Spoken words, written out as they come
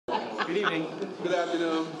Good evening. Good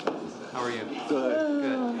afternoon. How are you? Good.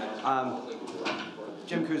 Good.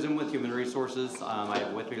 Jim Kuzin with Human Resources. I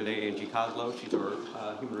have with me today Angie Coslow. She's our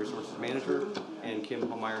Human Resources Manager. And Kim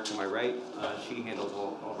Holmeyer to my right. She handles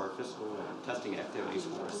all of our fiscal and testing activities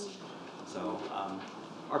for us. So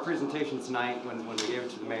our presentation tonight, when we gave it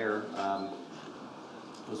to the mayor,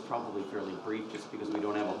 was probably fairly brief just because we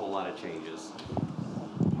don't have a whole lot of changes.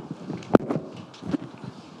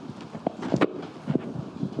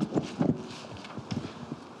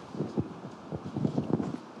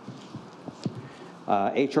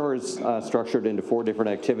 HR is structured into 4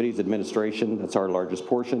 different activities. Administration, that's our largest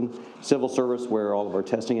portion. Civil service, where all of our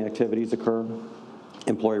testing activities occur.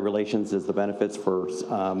 Employee relations is the benefits for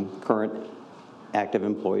current active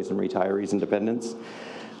employees and retirees and dependents.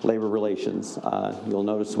 Labor relations, you'll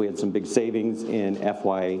notice we had some big savings in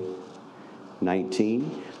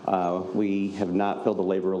FY2020. We have not filled the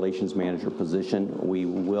labor relations manager position. We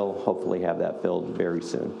will hopefully have that filled very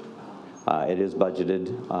soon. It is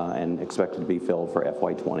budgeted and expected to be filled for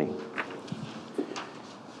FY20.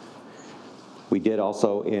 We did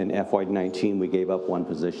also in FY19, we gave up 1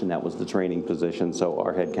 position. That was the training position. So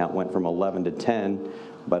our headcount went from 11 to 10,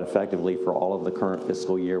 but effectively for all of the current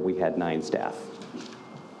fiscal year, we had 9 staff.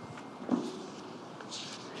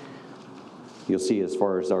 You'll see as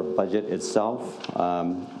far as our budget itself,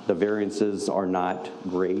 the variances are not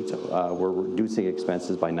great. We're reducing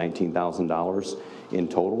expenses by $19,000 in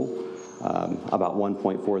total. About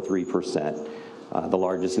 1.43%. The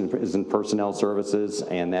largest is in personnel services,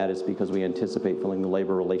 and that is because we anticipate filling the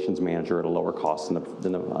labor relations manager at a lower cost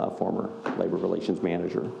than the former labor relations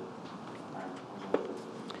manager.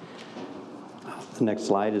 The next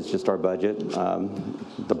slide is just our budget.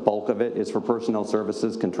 The bulk of it is for personnel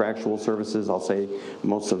services, contractual services. I'll say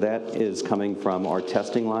most of that is coming from our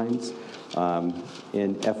testing lines.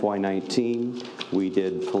 In FY19, we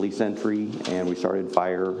did police entry and we started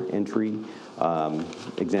fire entry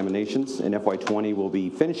examinations. In FY20, we'll be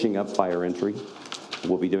finishing up fire entry.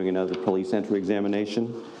 We'll be doing another police entry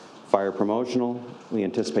examination. Fire promotional, we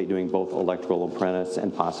anticipate doing both electrical apprentice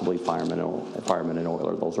and possibly fireman and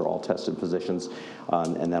oiler. Those are all tested positions,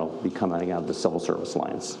 and that'll be coming out of the civil service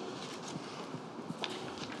lines.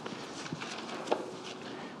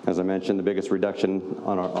 As I mentioned, the biggest reduction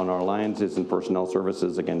on our lines is in personnel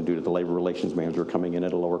services, again, due to the labor relations manager coming in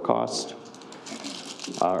at a lower cost.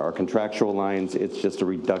 Our contractual lines, it's just a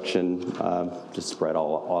reduction, just spread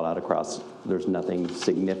all out across. There's nothing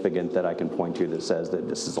significant that I can point to that says that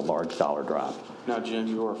this is a large dollar drop. Now, Jim,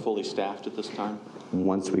 you are fully staffed at this time?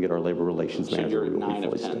 Once we get our labor relations manager, you're at we will 9 be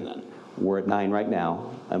fully of 10 staffed. then? We're at 9 right now,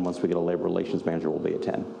 and once we get a labor relations manager, we'll be at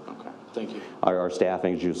 10. Okay, thank you. Our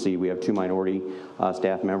staffing, as you'll see, we have 2 minority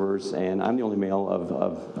staff members, and I'm the only male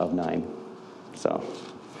of 9. So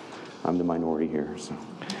I'm the minority here. So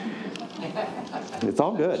it's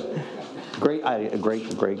all good. A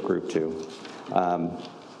great group too.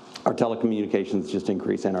 Our telecommunications just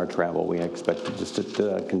increase and our travel. We expect just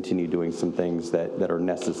to continue doing some things that are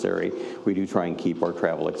necessary. We do try and keep our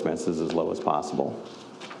travel expenses as low as possible.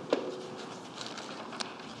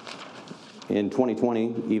 In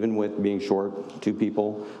 2020, even with being short 2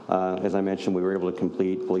 people, as I mentioned, we were able to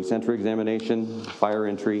complete police entry examination, fire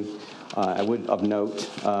entry. I would of note,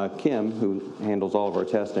 Kim, who handles all of our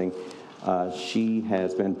testing, she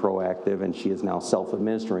has been proactive and she is now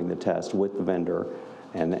self-administering the test with the vendor,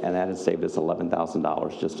 and that has saved us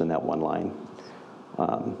 $11,000 just in that one line.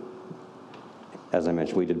 As I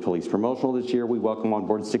mentioned, we did police promotional this year. We welcome on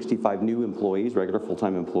board 65 new employees, regular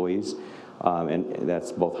full-time employees, and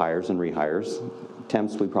that's both hires and rehires.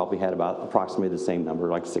 Temps, we probably had about approximately the same number,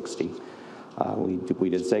 like 60. We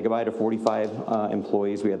did say goodbye to 45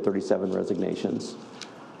 employees. We had 37 resignations.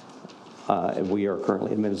 We are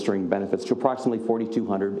currently administering benefits to approximately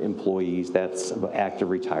 4,200 employees. That's active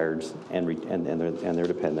retireds and their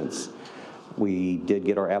dependents. We did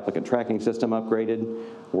get our applicant tracking system upgraded.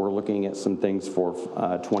 We're looking at some things for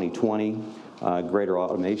 2020, greater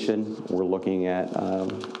automation. We're looking at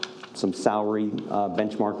some salary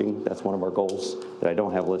benchmarking. That's one of our goals that I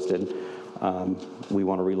don't have listed. We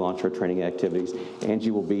want to relaunch our training activities.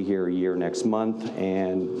 Angie will be here a year next month,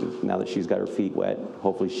 and now that she's got her feet wet,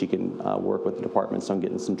 hopefully she can work with the departments on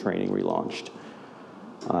getting some training relaunched.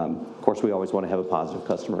 Of course, we always want to have a positive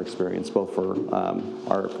customer experience, both for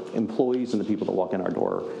our employees and the people that walk in our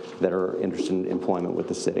door that are interested in employment with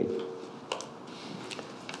the city.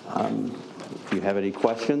 If you have any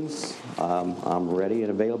questions, I'm ready and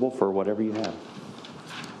available for whatever you have.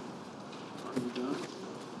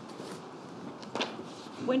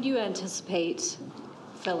 When do you anticipate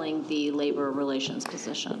filling the labor relations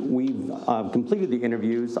position? We've completed the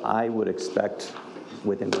interviews. I would expect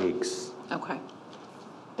within weeks. Okay.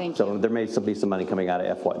 Thank So you. there may still be some money coming out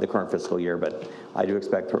of the current fiscal year, but I do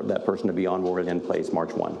expect that person to be on board and in place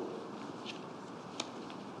March 1.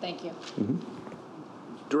 Thank you.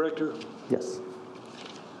 Director, Yes.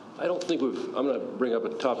 I don't think I'm going to bring up a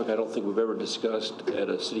topic I don't think we've ever discussed at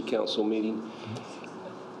a city council meeting.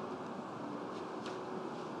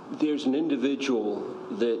 There's an individual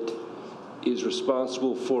that is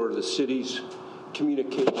responsible for the city's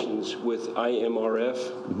communications with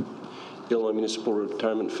IMRF, Illinois Municipal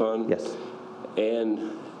Retirement Fund. Yes.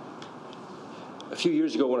 And a few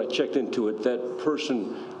years ago when I checked into it, that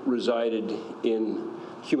person resided in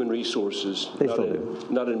Human Resources, They still do.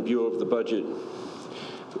 not in Bureau of the Budget.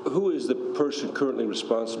 Who is the person currently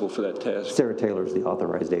responsible for that task? Sarah Taylor is the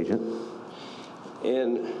authorized agent.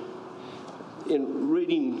 And in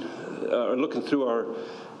reading or looking through our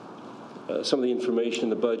some of the information in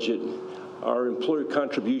the budget, our employer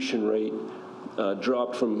contribution rate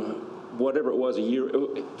dropped from whatever it was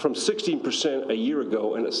from 16% a year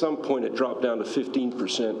ago, and at some point it dropped down to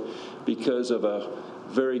 15% because of a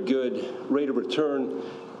very good rate of return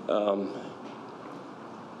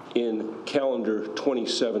in calendar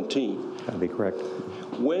 2017. That'd be correct.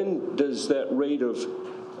 When does that rate of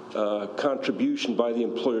contribution by the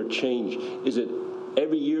employer change? Is it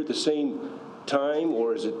every year at the same time,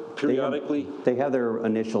 or is it periodically? They have their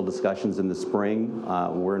initial discussions in the spring.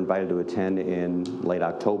 We're invited to attend in late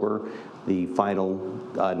October. The final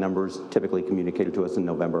numbers typically communicated to us in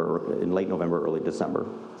late November, early December.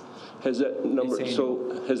 Has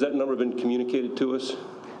that number been communicated to us?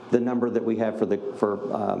 The number that we have for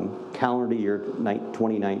calendar year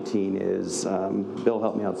 2019 is, Bill,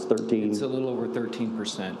 help me out, it's 13. It's a little over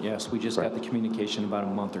 13%. Yes, we just got the communication about a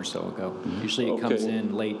month or so ago. Usually it comes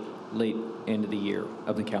in late end of the year,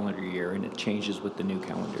 of the calendar year, and it changes with the new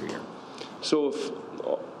calendar year. So if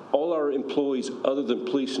all our employees other than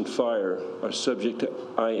police and fire are subject to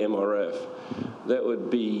IMRF, that would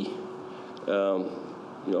be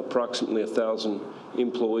approximately 1,000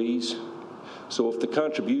 employees. So if the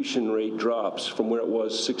contribution rate drops from where it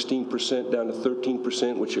was 16% down to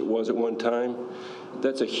 13%, which it was at one time,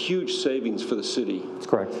 that's a huge savings for the city. That's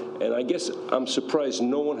correct. And I guess I'm surprised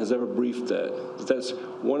no one has ever briefed that. That's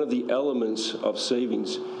one of the elements of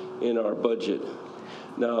savings in our budget.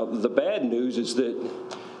 Now, the bad news is that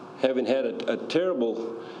having had a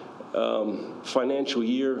terrible financial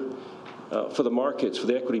year for the markets, for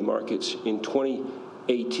the equity markets in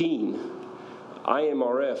 2018,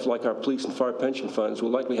 IMRF, like our police and fire pension funds, will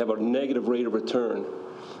likely have a negative rate of return.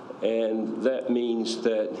 And that means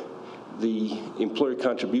that the employer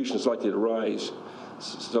contribution is likely to rise.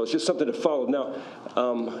 So it's just something to follow. Now,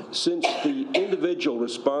 since the individual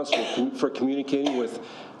responsible for communicating with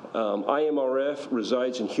IMRF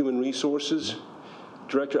resides in Human Resources,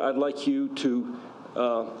 Director, I'd like you to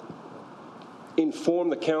inform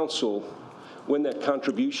the council when that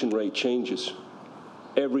contribution rate changes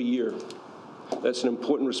every year. That's an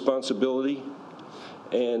important responsibility,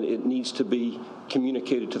 and it needs to be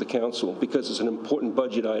communicated to the council because it's an important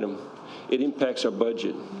budget item. It impacts our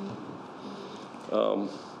budget.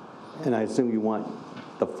 And I assume you want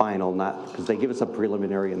the final, not because they give us a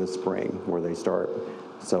preliminary in the spring where they start.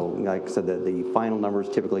 So like I said, the final number is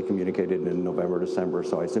typically communicated in November, December,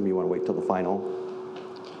 so I assume you want to wait till the final?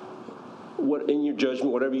 What, in your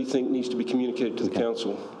judgment, whatever you think needs to be communicated to the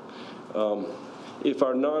council. If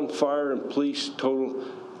our non-fire and police total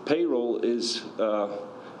payroll is,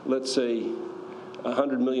 let's say,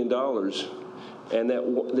 $100 million, and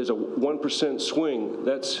there's a 1% swing,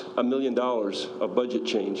 that's $1 million of budget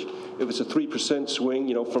change. If it's a 3%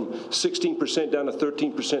 swing, from 16% down to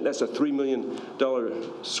 13%, that's a $3 million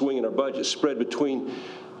swing in our budget spread between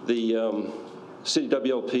the City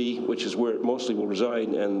WLP, which is where it mostly will reside,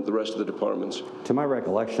 and the rest of the departments. To my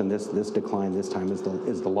recollection, this decline this time is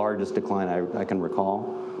the largest decline I can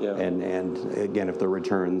recall. Yeah. And again, if the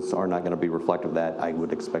returns are not going to be reflective of that, I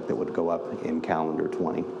would expect it would go up in calendar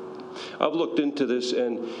 20. I've looked into this,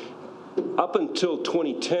 and up until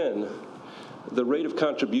 2010, the rate of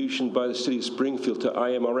contribution by the city of Springfield to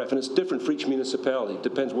IMRF, and it's different for each municipality. It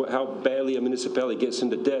depends how badly a municipality gets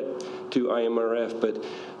into debt to IMRF. But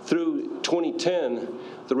through 2010,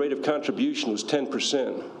 the rate of contribution was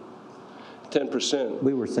 10%. 10%.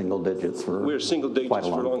 We were single digits for quite a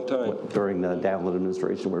long time. During the Davlin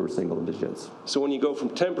administration, we were single digits. So when you go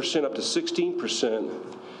from 10% up to 16%,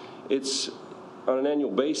 it's on an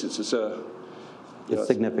annual basis. It's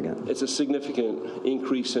significant. It's a significant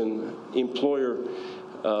increase in employer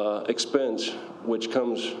expense, which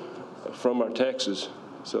comes from our taxes.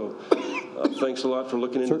 So thanks a lot for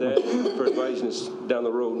looking into that and for advising us down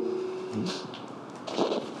the road.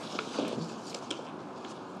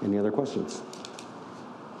 Any other questions?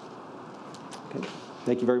 Okay.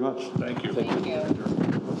 Thank you very much. Thank you. Thank you.